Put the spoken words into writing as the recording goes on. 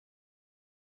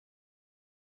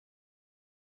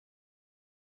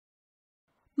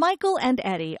Michael and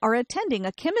Eddie are attending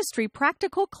a chemistry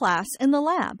practical class in the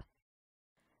lab.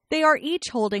 They are each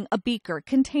holding a beaker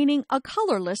containing a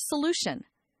colorless solution.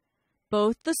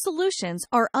 Both the solutions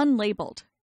are unlabeled.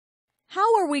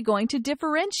 How are we going to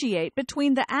differentiate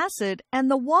between the acid and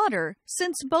the water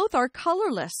since both are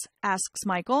colorless? Asks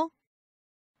Michael.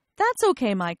 That's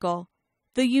okay, Michael.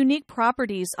 The unique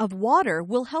properties of water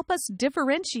will help us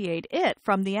differentiate it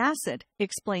from the acid,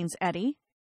 explains Eddie.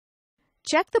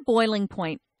 Check the boiling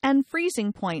point and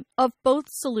freezing point of both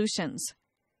solutions.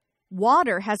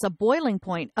 Water has a boiling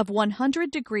point of 100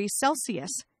 degrees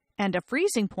Celsius and a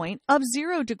freezing point of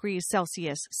 0 degrees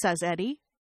Celsius, says Eddie.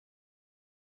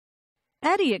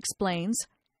 Eddie explains,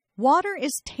 water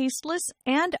is tasteless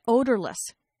and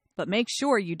odorless, but make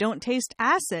sure you don't taste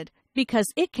acid because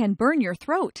it can burn your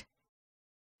throat.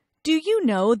 Do you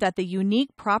know that the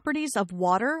unique properties of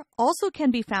water also can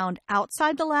be found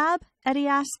outside the lab? Eddie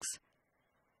asks.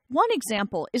 One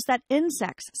example is that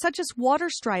insects such as water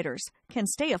striders can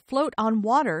stay afloat on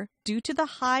water due to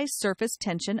the high surface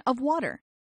tension of water.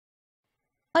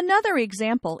 Another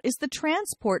example is the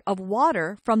transport of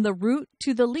water from the root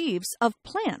to the leaves of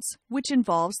plants, which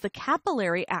involves the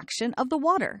capillary action of the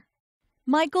water.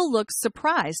 Michael looks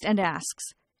surprised and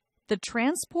asks, "The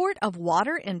transport of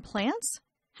water in plants?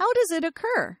 How does it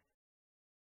occur?"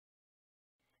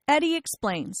 Eddie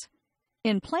explains,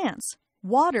 in plants,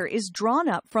 water is drawn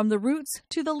up from the roots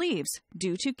to the leaves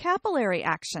due to capillary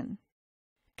action.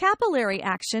 Capillary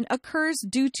action occurs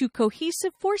due to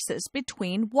cohesive forces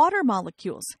between water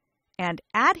molecules and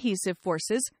adhesive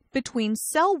forces between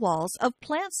cell walls of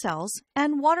plant cells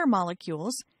and water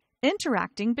molecules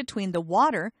interacting between the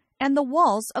water and the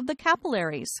walls of the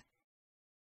capillaries.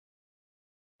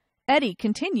 Eddie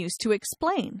continues to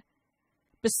explain.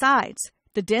 Besides,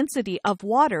 the density of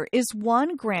water is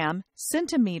 1 gram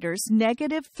centimeters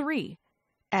 -3,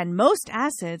 and most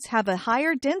acids have a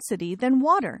higher density than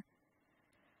water.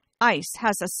 Ice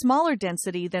has a smaller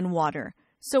density than water,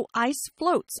 so ice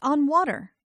floats on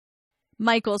water.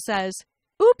 Michael says,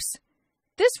 "Oops,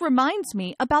 this reminds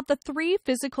me about the 3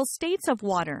 physical states of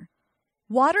water.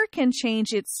 Water can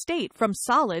change its state from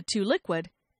solid to liquid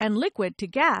and liquid to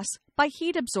gas by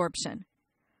heat absorption.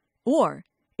 Or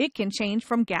it can change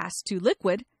from gas to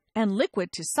liquid and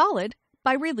liquid to solid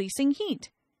by releasing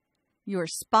heat." "You're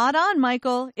spot on,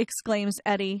 Michael," exclaims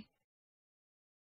Eddie.